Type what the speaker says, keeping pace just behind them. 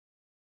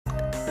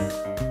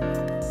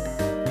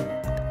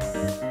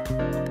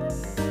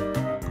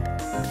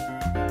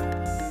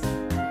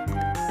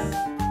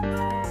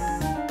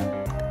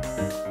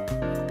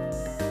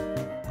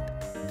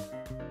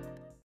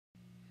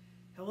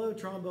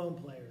trombone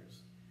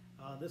players.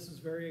 This is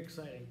very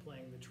exciting,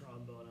 playing the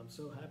trombone. I'm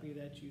so happy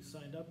that you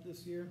signed up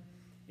this year,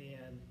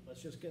 and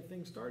let's just get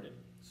things started.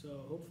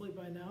 So hopefully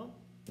by now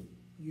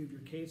you have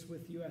your case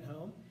with you at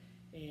home,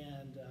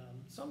 and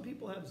some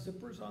people have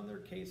zippers on their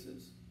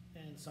cases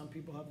and some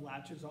people have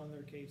latches on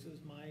their cases.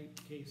 My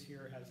case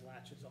here has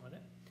latches on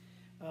it.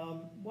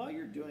 While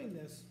you're doing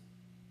this,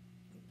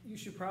 you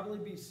should probably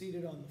be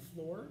seated on the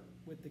floor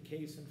with the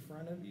case in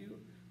front of you,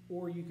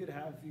 or you could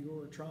have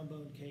your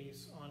trombone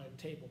case on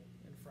a table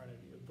in front of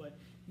you. But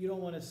you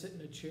don't want to sit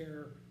in a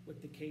chair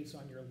with the case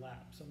on your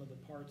lap. Some of the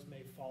parts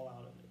may fall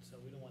out of it, so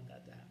we don't want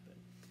that to happen.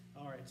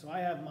 All right, so I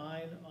have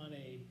mine on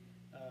a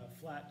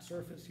flat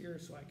surface here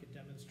so I could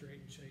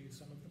demonstrate and show you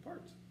some of the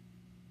parts.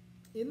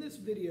 In this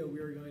video, we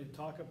are going to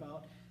talk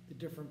about the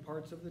different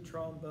parts of the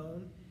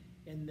trombone,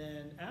 and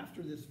then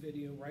after this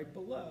video, right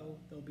below,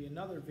 there'll be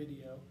another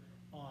video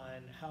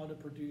on how to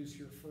produce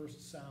your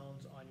first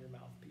sounds on your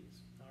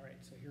mouthpiece. All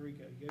right, so here we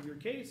go. You have your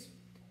case.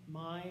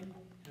 Mine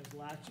has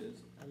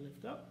latches. I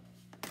lift up,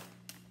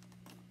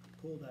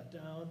 pull that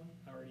down.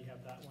 I already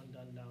have that one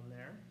done down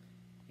there.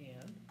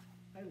 And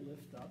I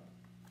lift up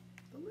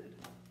the lid.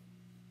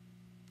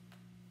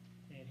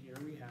 And here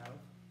we have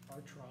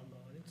our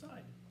trombone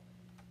inside.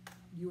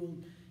 You will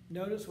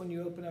notice when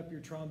you open up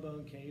your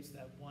trombone case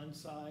that one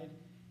side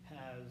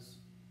has,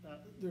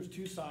 there's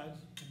two sides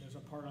and there's a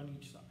part on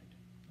each side,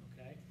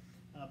 okay?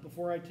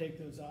 Before I take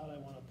those out, I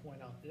want to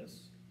point out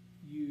this.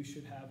 You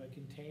should have a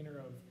container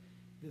of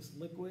this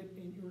liquid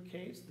in your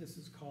case. This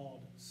is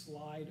called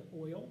slide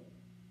oil,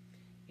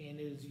 and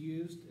it is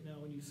used,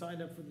 when you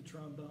signed up for the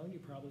trombone, you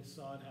probably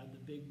saw it had the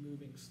big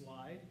moving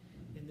slide,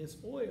 and this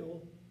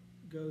oil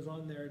goes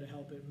on there to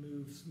help it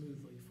move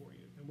smoothly for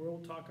you. And we'll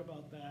talk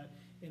about that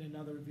in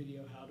another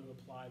video, how to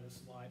apply the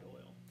slide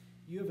oil.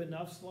 You have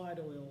enough slide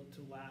oil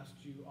to last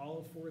you all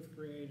of 4th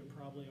grade and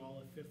probably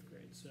all of 5th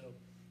grade, so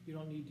you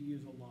don't need to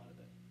use a lot of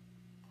it.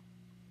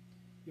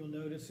 You'll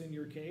notice in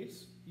your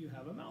case, you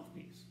have a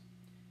mouthpiece.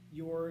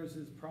 Yours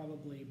is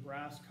probably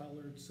brass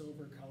colored,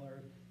 silver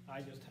colored.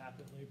 I just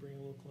happen, let me bring it a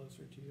little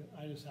closer to you.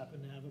 I just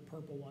happen to have a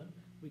purple one.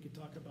 We could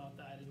talk about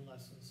that in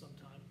lessons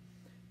sometime.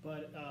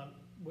 But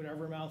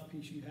whatever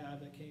mouthpiece you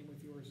have that came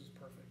with yours is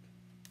perfect.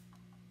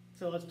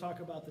 So let's talk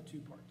about the two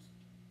parts.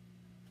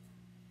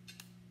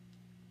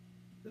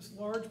 This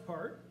large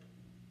part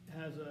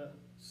has a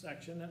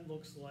section that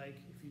looks like,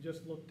 if you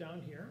just look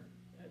down here,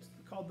 it's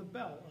called the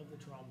bell of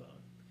the trombone.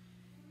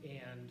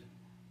 And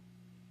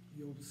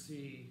you'll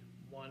see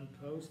one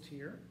post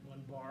here,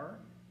 one bar,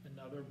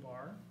 another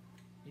bar,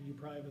 and you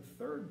probably have a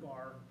third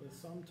bar with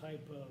some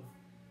type of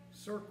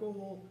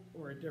circle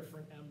or a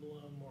different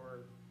emblem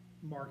or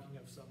marking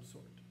of some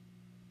sort.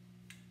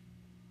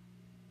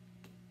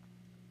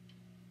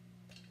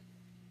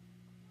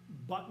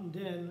 Buttoned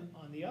in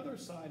on the other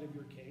side of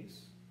your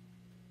case,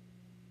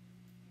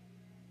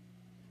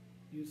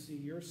 you see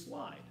your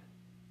slide,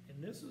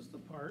 and this is the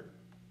part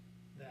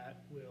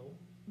that will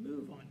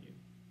move on you.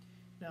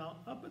 Now,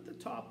 up at the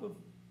top of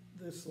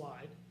the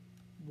slide,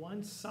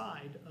 one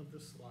side of the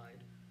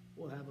slide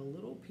will have a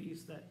little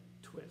piece that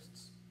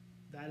twists.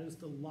 That is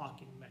the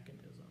locking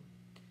mechanism.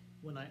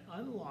 When I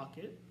unlock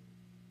it,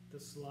 the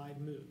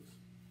slide moves.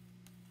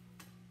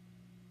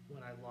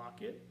 When I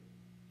lock it,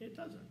 it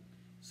doesn't.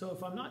 So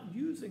if I'm not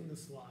using the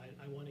slide,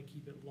 I want to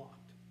keep it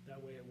locked.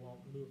 That way it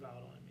won't move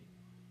out on me.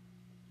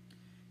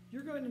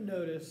 You're going to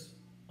notice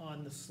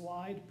on the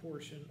slide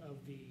portion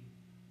of the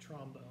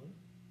trombone,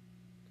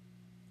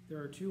 there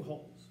are two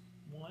holes.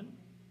 1,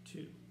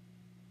 2.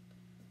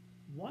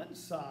 One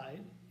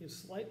side is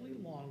slightly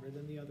longer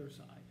than the other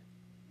side.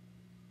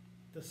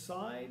 The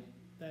side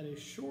that is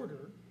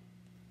shorter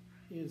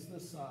is the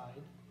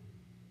side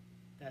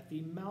that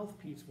the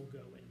mouthpiece will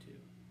go into.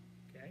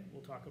 Okay,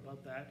 we'll talk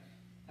about that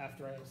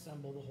after I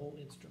assemble the whole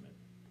instrument.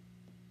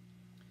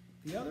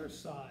 The other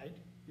side,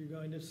 you're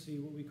going to see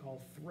what we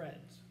call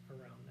threads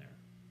around there.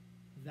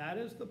 That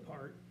is the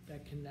part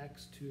that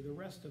connects to the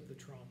rest of the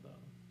trombone.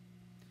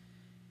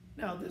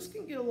 Now, this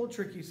can get a little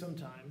tricky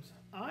sometimes.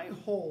 I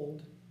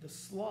hold the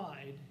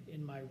slide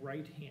in my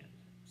right hand.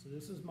 So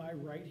this is my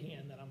right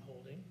hand that I'm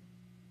holding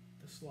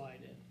the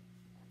slide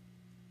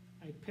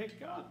in. I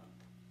pick up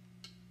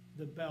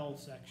the bell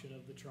section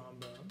of the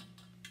trombone,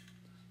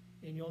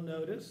 and you'll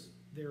notice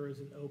there is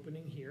an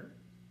opening here,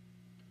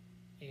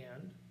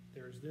 and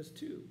there's this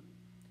tube.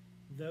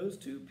 Those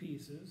two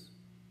pieces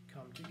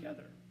come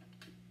together.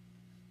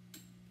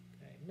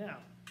 Okay, now,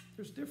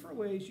 there's different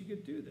ways you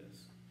could do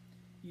this.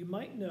 You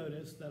might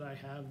notice that I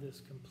have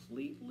this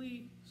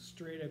completely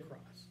straight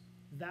across.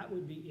 That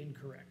would be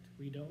incorrect.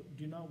 We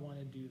do not want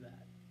to do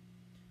that.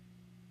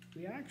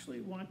 We actually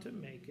want to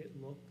make it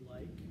look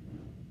like,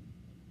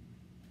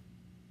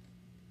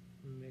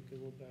 make it a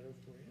little better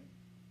for you,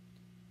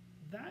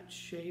 that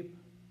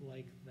shape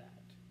like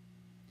that.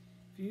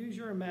 If you use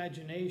your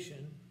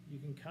imagination, you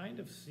can kind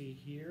of see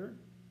here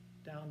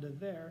down to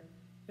there,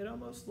 it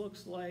almost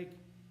looks like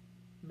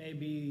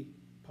maybe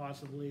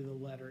possibly the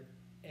letter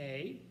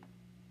A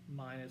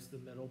minus the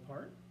middle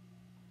part.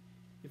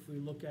 If we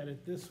look at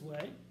it this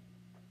way,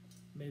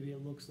 Maybe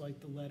it looks like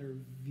the letter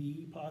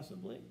V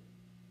possibly.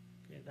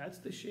 Okay, that's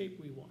the shape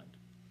we want.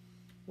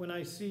 When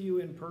I see you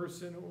in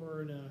person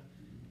or in a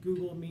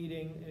Google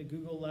meeting, a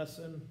Google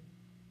lesson,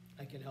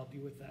 I can help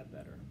you with that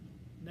better.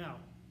 Now,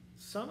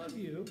 some of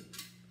you,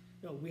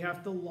 we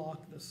have to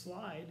lock the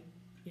slide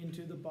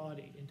into the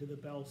body, into the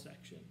bell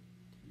section.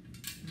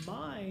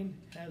 Mine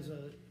has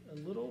a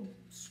little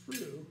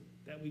screw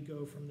that we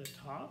go from the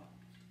top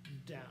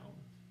down.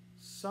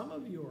 Some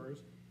of yours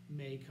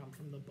may come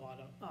from the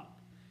bottom up.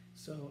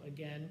 So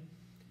again,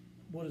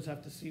 we'll just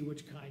have to see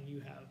which kind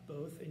you have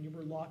both, and you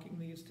were locking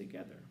these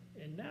together.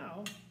 And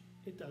now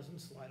it doesn't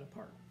slide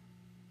apart.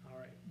 All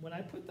right, when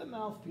I put the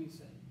mouthpiece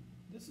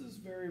in, this is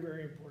very,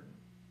 very important.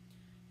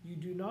 You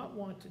do not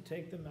want to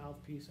take the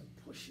mouthpiece and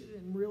push it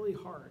in really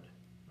hard,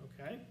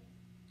 okay?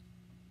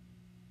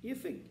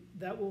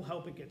 That will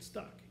help it get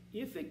stuck.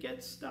 If it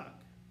gets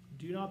stuck,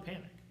 do not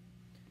panic.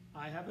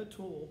 I have a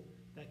tool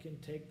that can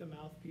take the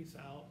mouthpiece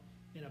out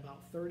in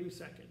about 30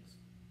 seconds.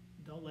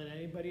 Don't let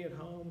anybody at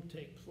home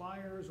take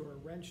pliers or a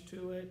wrench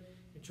to it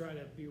and try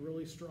to be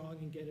really strong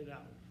and get it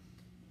out.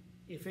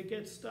 If it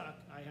gets stuck,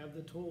 I have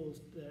the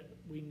tools that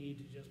we need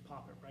to just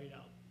pop it right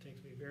out. It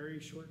takes me a very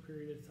short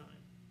period of time.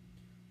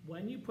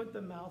 When you put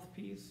the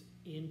mouthpiece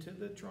into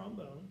the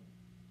trombone,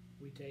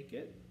 we take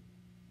it,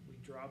 we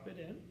drop it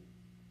in,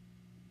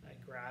 I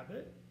grab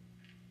it,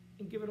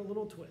 and give it a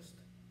little twist.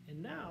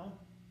 And now,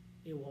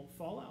 it won't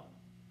fall out.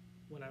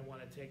 When I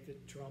want to take the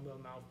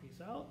trombone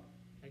mouthpiece out,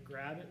 I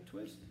grab it,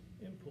 twist,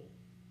 and pull.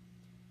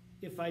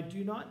 If I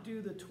do not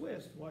do the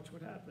twist, watch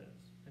what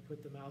happens. I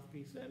put the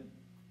mouthpiece in,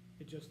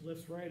 it just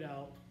lifts right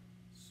out,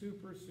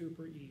 super,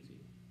 super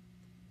easy.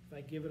 If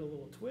I give it a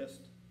little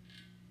twist,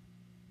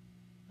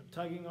 I'm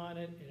tugging on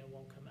it and it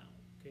won't come out.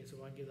 Okay,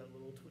 so I give that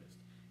little twist.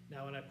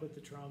 Now when I put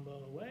the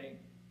trombone away,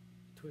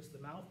 twist the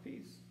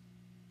mouthpiece,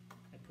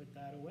 I put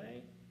that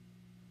away,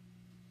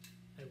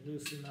 I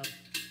loosen up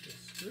the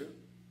screw,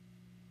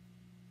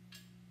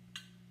 I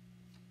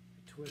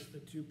twist the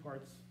two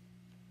parts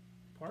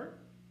apart,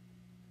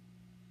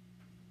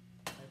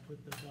 I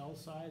put the bell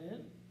side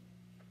in,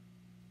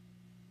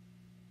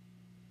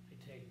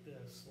 I take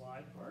the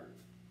slide part,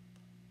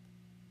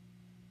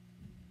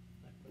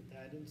 I put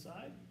that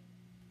inside,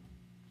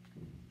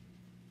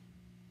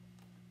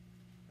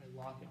 I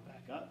lock it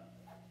back up,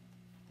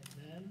 and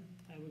then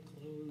I would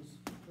close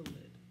the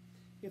lid.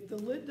 If the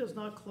lid does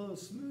not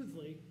close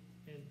smoothly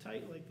and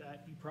tight like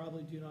that, you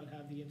probably do not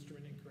have the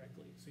instrument in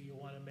correctly, so you'll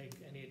want to make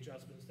any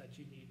adjustments that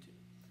you need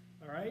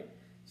to. All right,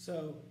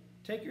 so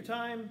take your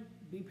time,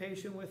 be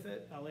patient with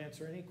it. I'll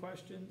answer any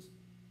questions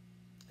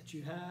that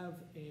you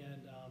have,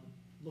 and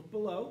look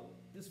below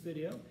this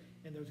video,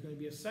 and there's going to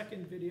be a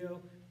second video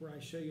where I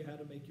show you how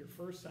to make your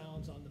first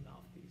sounds on the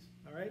mouthpiece.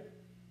 All right,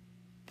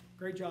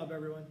 great job,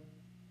 everyone.